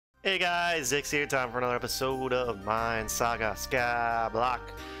Hey guys, Zix here, time for another episode of Minesaga Skyblock.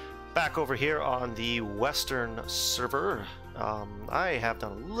 Back over here on the Western server. I have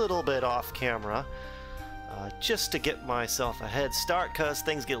done a little bit off camera just to get myself a head start because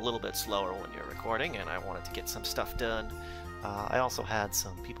things get a little bit slower when you're recording and I wanted to get some stuff done. I also had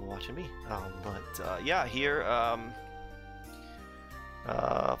some people watching me, yeah, here,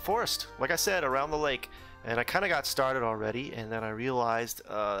 forest, like I said, around the lake. And I kind of got started already, and then I realized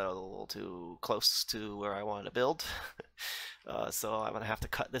a little too close to where I wanted to build. So I'm going to have to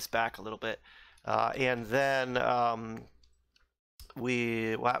cut this back a little bit. And then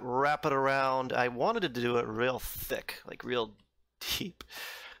we wrap it around. I wanted to do it real thick, like real deep.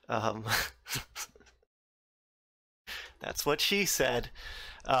 That's what she said.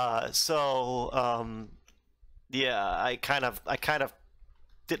 Yeah, I kind of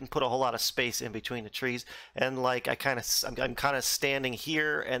didn't put a whole lot of space in between the trees, and like I'm kind of standing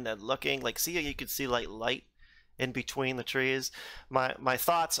here and then looking, like, see, you could see like light in between the trees. My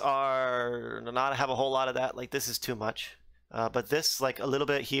thoughts are not have a whole lot of that. Like, this is too much, but this, like, a little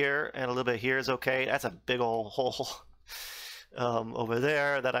bit here and a little bit here is okay. That's a big old hole over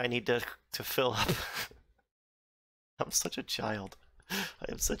there that I need to fill up. I'm such a child.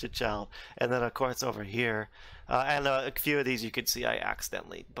 I am such a child. And then, of course, over here, and a few of these you could see I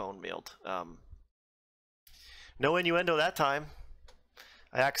accidentally bone mealed. No innuendo that time.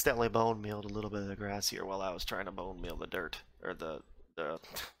 I accidentally bone mealed a little bit of the grass here while I was trying to bone meal the dirt, or the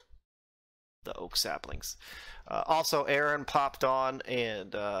oak saplings. Also, Aaron popped on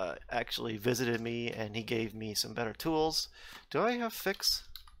and actually visited me, and he gave me some better tools. Do I have fix?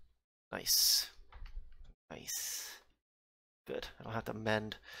 Nice. Nice. Good. I don't have to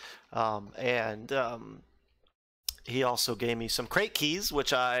mend. He also gave me some crate keys,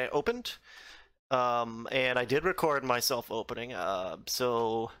 which I opened. And I did record myself opening. I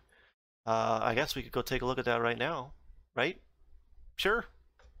guess we could go take a look at that right now. Right? Sure.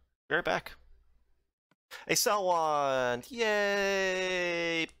 Be right back. A sell one!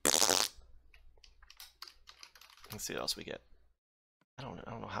 Yay! Let's see what else we get. I don't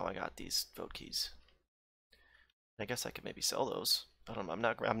know how I got these vote keys. I guess I could maybe sell those. I don't know.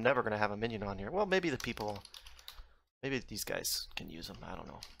 I'm never gonna have a minion on here. Well, maybe maybe these guys can use them. I don't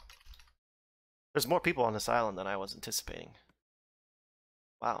know. There's more people on this island than I was anticipating.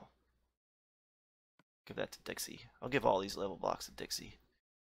 Wow. Give that to Dixie. I'll give all these level blocks to Dixie.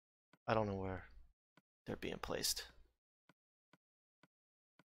 I don't know where they're being placed.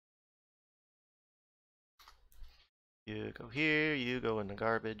 You go here, you go in the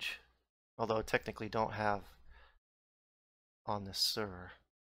garbage. Although I technically don't have on this server.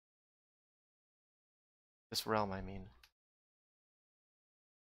 This realm, I mean.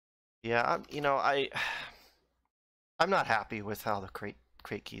 Yeah, I'm not happy with how the crate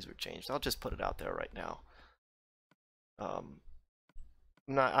keys were changed. I'll just put it out there right now. I'm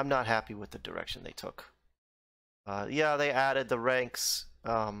not happy with the direction they took. Yeah, they added the ranks,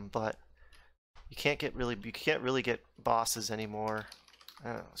 but you can't really get bosses anymore. I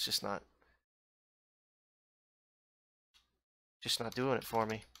don't know, it's just not doing it for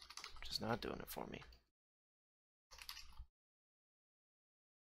me. Just not doing it for me.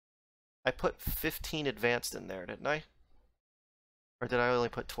 I put 15 advanced in there, didn't I? Or did I only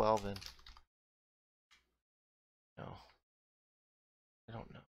put 12 in? No. I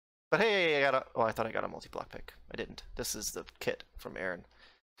don't know. But hey, I thought I got a multi-block pick. I didn't. This is the kit from Aaron.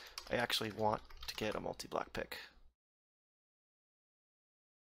 I actually want to get a multi-block pick.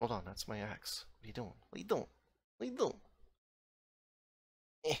 Hold on, that's my axe. What are you doing? What are you doing? What are you doing?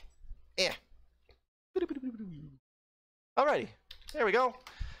 Alrighty, there we go.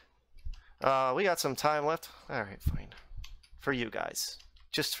 We got some time left. Alright, fine. For you guys.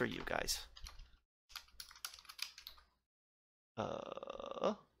 Just for you guys.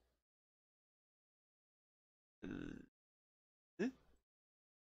 I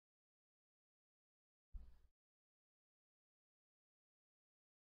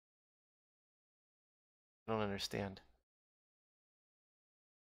don't understand.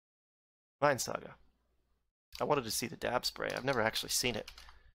 Minesaga. I wanted to see the dab spray. I've never actually seen it.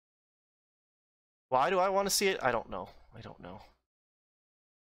 Why do I want to see it? I don't know. I don't know.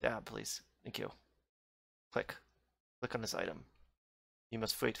 Dab, please. Thank you. Click. Click on this item. You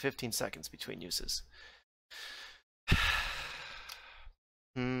must wait 15 seconds between uses.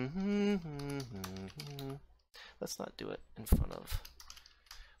 Let's not do it in front of...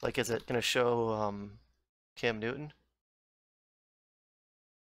 Like, is it going to show Cam Newton?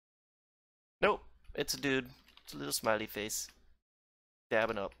 Nope. It's a dude. It's a little smiley face.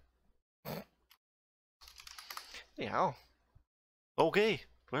 Dabbing up. Anyhow. Okay.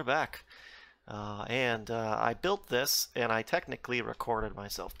 We're back. And I built this, and I technically recorded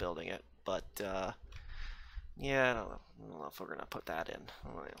myself building it, but yeah, I don't know if we're gonna put that in.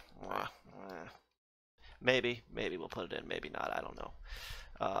 Maybe we'll put it in, maybe not. I don't know.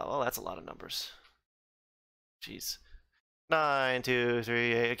 Well, that's a lot of numbers. Jeez. 9, 2,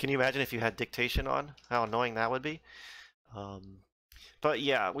 3, 8. Can you imagine if you had dictation on? How annoying that would be. But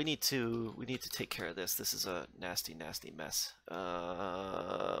yeah, we need to take care of this. This is a nasty mess.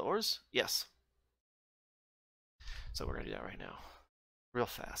 Ores? Yes. So we're gonna do that right now, real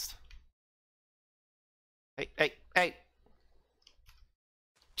fast. Hey!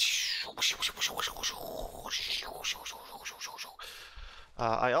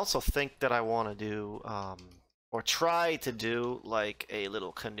 I also think that I want to do, or try to do, like a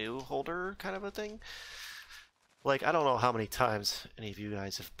little canoe holder kind of a thing. Like, I don't know how many times any of you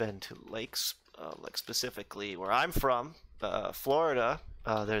guys have been to lakes, like specifically where I'm from, Florida.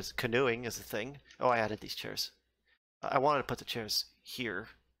 There's canoeing is a thing. Oh, I added these chairs. I wanted to put the chairs here,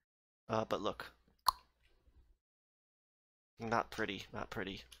 but look. Not pretty.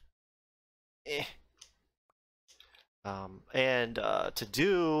 Eh. And to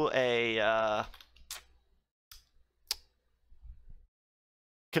do a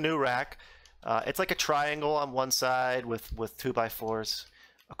canoe rack, it's like a triangle on one side with 2x4s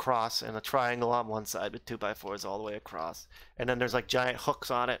across, and a triangle on one side with 2x4s all the way across. And then there's like giant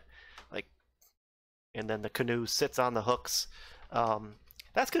hooks on it, like, and then the canoe sits on the hooks.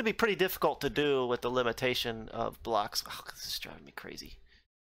 That's going to be pretty difficult to do with the limitation of blocks. Oh, this is driving me crazy.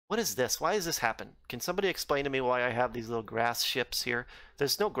 What is this? Why does this happen? Can somebody explain to me why I have these little grass ships here?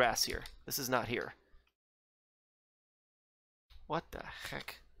 There's no grass here. This is not here. What the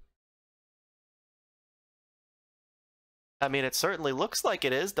heck? I mean, it certainly looks like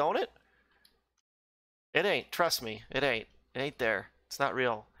it is, don't it? It ain't. Trust me. It ain't. It ain't there. It's not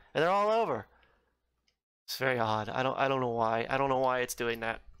real. And they're all over. It's very odd. I don't know why. I don't know why it's doing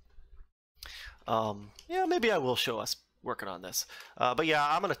that. Yeah, maybe I will show us working on this. But yeah,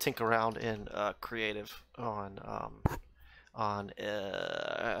 I'm gonna tinker around in creative on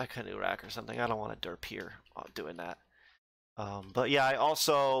a canoe rack or something. I don't want to derp here doing that. But yeah, I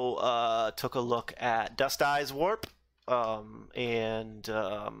also took a look at Dust Eye's warp, and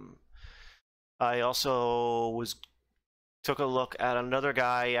I also took a look at another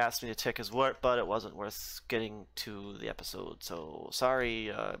guy. He asked me to take his warp, but it wasn't worth getting to the episode. So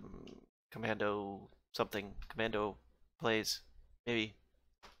sorry, Commando something. Commando plays, maybe.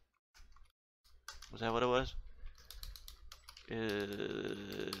 Was that what it was?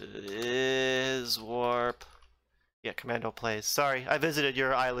 Is warp. Yeah, Commando plays. Sorry, I visited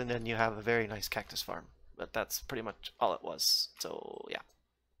your island and you have a very nice cactus farm. But that's pretty much all it was. So, yeah.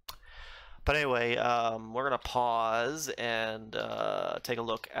 But anyway, we're going to pause and take a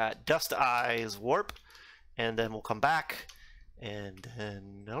look at Dust Eye's warp. And then we'll come back. And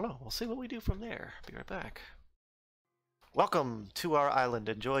then, I don't know, we'll see what we do from there. Be right back. Welcome to our island.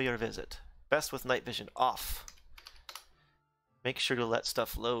 Enjoy your visit. Best with night vision off. Make sure to let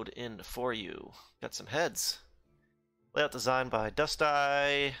stuff load in for you. Got some heads. Layout design by Dust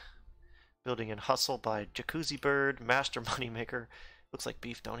Eye. Building and Hustle by Jacuzzi Bird. Master Moneymaker. Looks like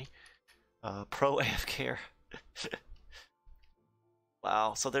beef, don't he? Pro AFK.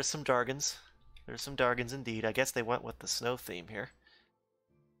 Wow, so there's some Dargans. There's some Dargans indeed. I guess they went with the snow theme here.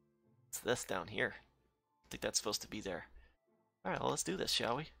 It's this down here. I think that's supposed to be there. Alright, well, let's do this,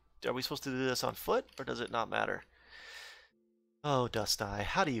 shall we? Are we supposed to do this on foot, or does it not matter? Oh, Dust Eye,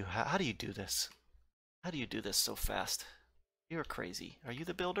 how do you do this? How do you do this so fast? You're crazy. Are you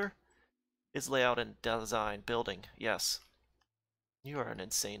the builder? Is layout and design building? Yes. You are an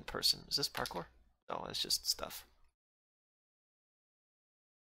insane person. Is this parkour? No, it's just stuff.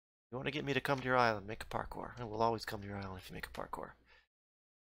 You want to get me to come to your island, make a parkour. I will always come to your island if you make a parkour.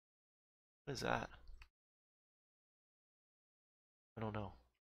 What is that? I don't know.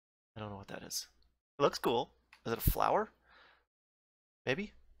 I don't know what that is. It looks cool. Is it a flower?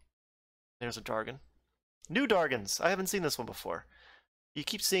 Maybe? There's a Dargan. New Dargans! I haven't seen this one before. You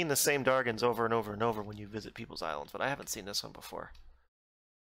keep seeing the same Dargans over and over and over when you visit people's islands, but I haven't seen this one before.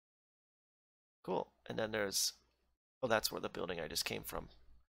 Cool. And then there's... Oh, that's where the building I just came from.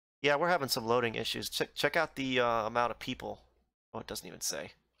 Yeah, we're having some loading issues. Check out the amount of people. Oh, it doesn't even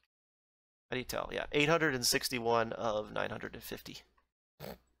say. How do you tell? Yeah, 861 of 950.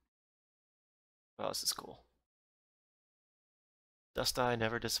 Oh, this is cool. Dust Eye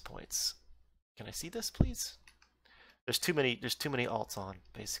never disappoints. Can I see this, please? There's too many alts on,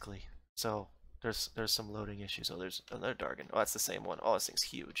 basically. So there's some loading issues. Oh, there's another Dargan. Oh, that's the same one. Oh, this thing's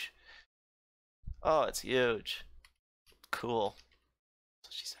huge. Oh, it's huge. Cool.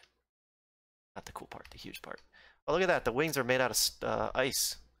 what she said. Not the cool part, the huge part. Oh, look at that. The wings are made out of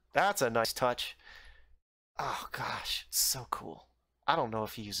ice. That's a nice touch. Oh, gosh. It's so cool. I don't know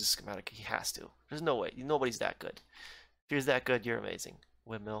if he uses schematic. He has to. There's no way. Nobody's that good. If you're that good, you're amazing.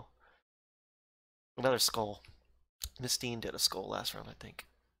 Windmill. Another skull. Mistine did a skull last round, I think.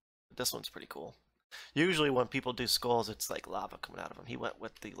 But this one's pretty cool. Usually when people do skulls, it's like lava coming out of them. He went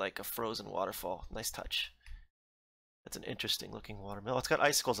with the like a frozen waterfall. Nice touch. That's an interesting looking watermill. It's got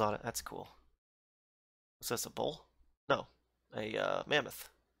icicles on it. That's cool. What's this, a bull? No, a mammoth.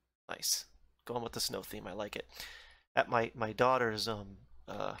 Nice. Going with the snow theme. I like it. At my daughter's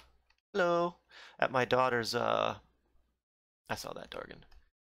hello. At my daughter's I saw that Dargan.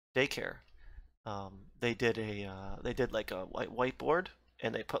 Daycare. They did like a whiteboard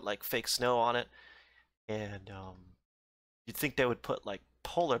and they put like fake snow on it, and you'd think they would put like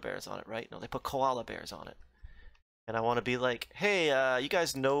polar bears on it, right? No, they put koala bears on it. And I want to be like, hey, you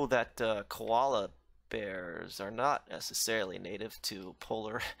guys know that koala bears are not necessarily native to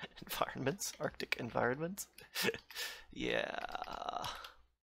polar environments, Arctic environments. Yeah,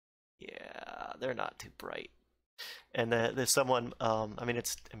 they're not too bright. And there's someone, I mean,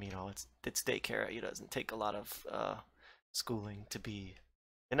 it's daycare. It doesn't take a lot of schooling to be.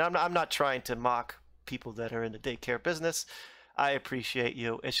 And I'm not trying to mock people that are in the daycare business. I appreciate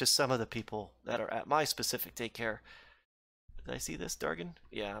you. It's just some of the people that are at my specific daycare. Did I see this, Dargan?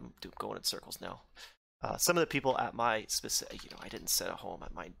 Yeah, I'm going in circles now. Some of the people at my specific, I didn't set a home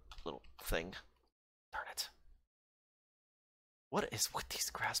at my little thing. Darn it. What is with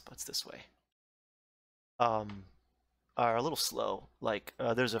these grass buds this way? Are a little slow. Like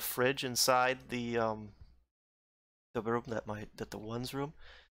there's a fridge inside the room that the one's room,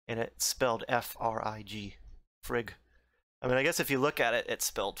 and it's spelled F-R-I-G, frig. I mean, I guess if you look at it, it's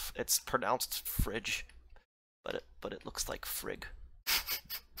pronounced fridge, but it looks like frig.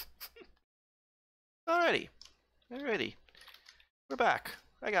 Alrighty, we're back.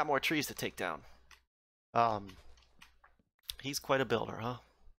 I got more trees to take down. He's quite a builder, huh?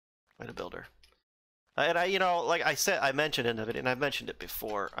 Quite a builder. And like I said, I mentioned in the video, and I've mentioned it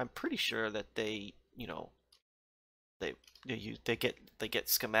before. I'm pretty sure that they get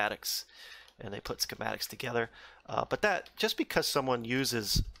schematics, and they put schematics together. But that just because someone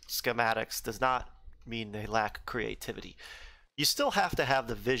uses schematics does not mean they lack creativity. You still have to have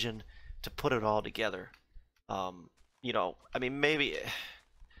the vision to put it all together. I mean, maybe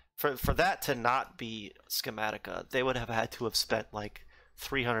for that to not be schematica, they would have had to have spent like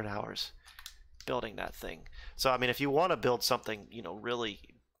 300 hours building that thing. So I mean, if you want to build something really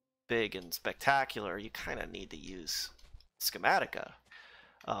big and spectacular, you kind of need to use schematica.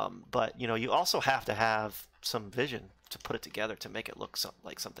 But you also have to have some vision to put it together to make it look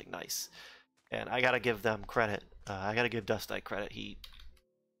like something nice. And I gotta give them credit. I gotta give Dust Eye credit. He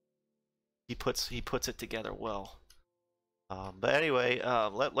puts it together well. But anyway,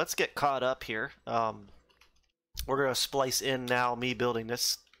 let's get caught up here. We're gonna splice in now me building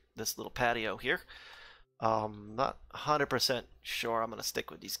this little patio here. Not 100% sure I'm gonna stick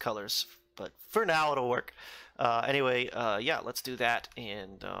with these colors, but for now it'll work. Anyway, yeah, let's do that,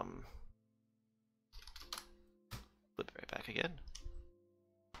 and flip it right back again.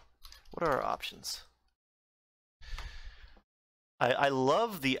 What are our options? I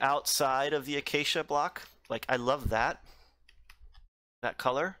love the outside of the acacia block. Like, I love that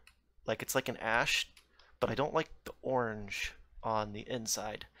color. Like, it's like an ash, but I don't like the orange on the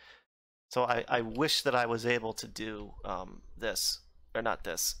inside. So I wish that I was able to do this, or not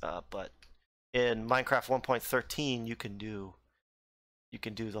this, but in Minecraft 1.13 you can do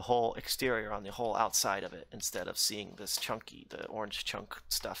the whole exterior on the whole outside of it instead of seeing this the orange chunk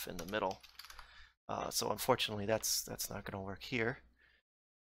stuff in the middle. So unfortunately that's not going to work here.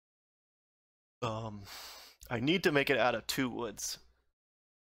 I need to make it out of 2 woods.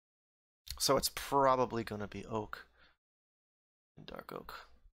 So it's probably going to be oak and dark oak.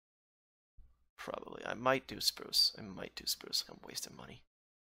 Probably. I might do spruce. I'm wasting money.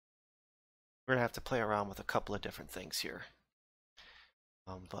 We're going to have to play around with a couple of different things here.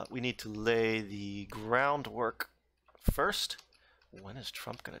 But we need to lay the groundwork first. When is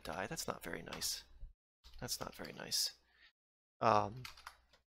Trump going to die? That's not very nice. That's not very nice. I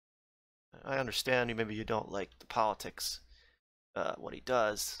understand maybe you don't like the politics, what he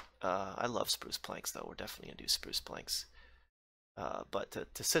does. I love spruce planks, though. We're definitely going to do spruce planks. But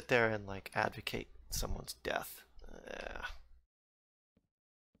to sit there and like advocate someone's death, I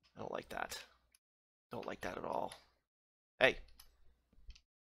don't like that. Don't like that at all. Hey.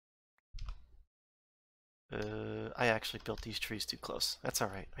 I actually built these trees too close. That's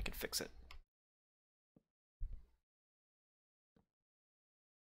alright, I can fix it.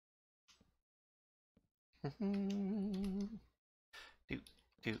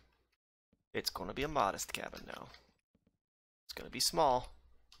 It's gonna be a modest cabin now. It's gonna be small.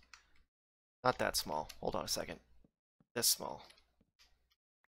 Not that small. Hold on a second. This small.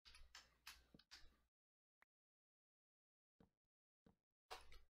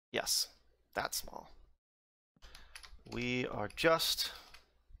 Yes, that small. We are just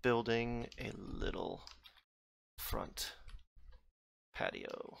building a little front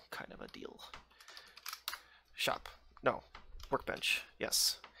patio kind of a deal. Shop. No. Workbench.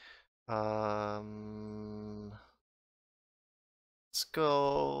 Yes. Let's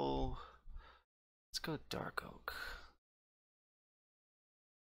go dark oak.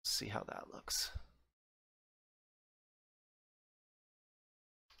 See how that looks.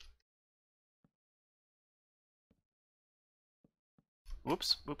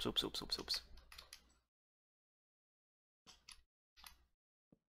 Whoops.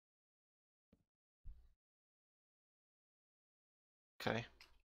 Okay.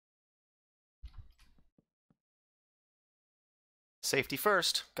 Safety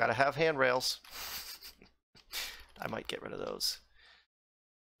first. Gotta have handrails. I might get rid of those.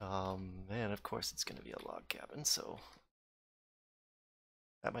 And of course it's gonna be a log cabin, so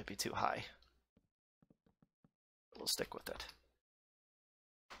that might be too high. We'll stick with it.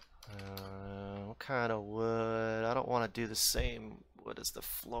 What kind of wood? I don't want to do the same wood as the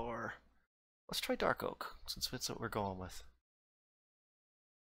floor. Let's try dark oak, since that's what we're going with.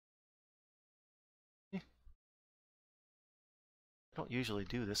 I don't usually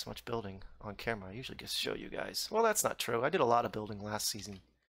do this much building on camera. I usually just show you guys. Well, that's not true. I did a lot of building last season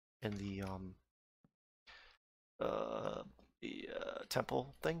in the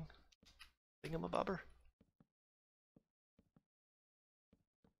temple thing, thingamabobber.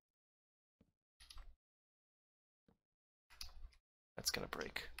 That's gonna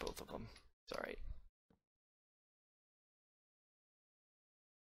break both of them. It's all right.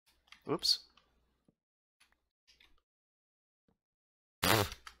 Oops.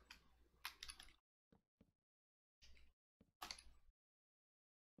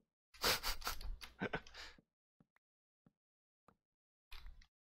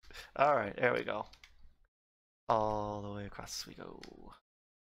 All right, there we go. All the way across we go.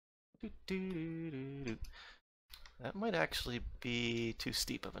 That might actually be too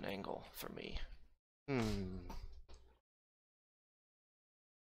steep of an angle for me.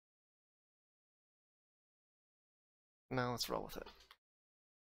 No, let's roll with it.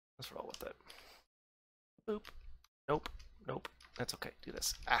 Let's roll with it. Boop. Nope. Nope. That's okay. Do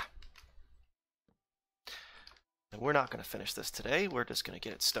this. Ah. And we're not going to finish this today. We're just going to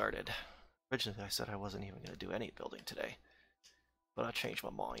get it started. Originally, I said I wasn't even going to do any building today. But I changed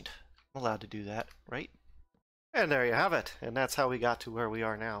my mind. I'm allowed to do that, right? And there you have it. And that's how we got to where we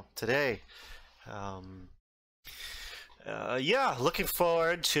are now today. Yeah, looking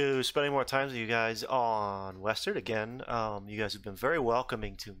forward to spending more time with you guys on Western again. You guys have been very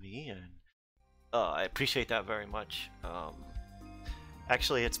welcoming to me, and I appreciate that very much.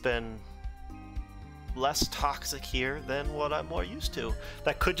 Actually, it's been less toxic here than what I'm more used to.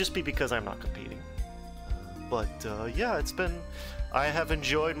 That could just be because I'm not competing. But yeah, I have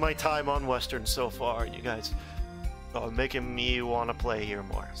enjoyed my time on Western so far. You guys are making me want to play here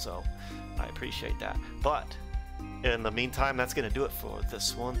more, so I appreciate that. But in the meantime, that's going to do it for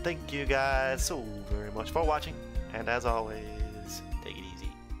this one. Thank you guys so very much for watching, and as always,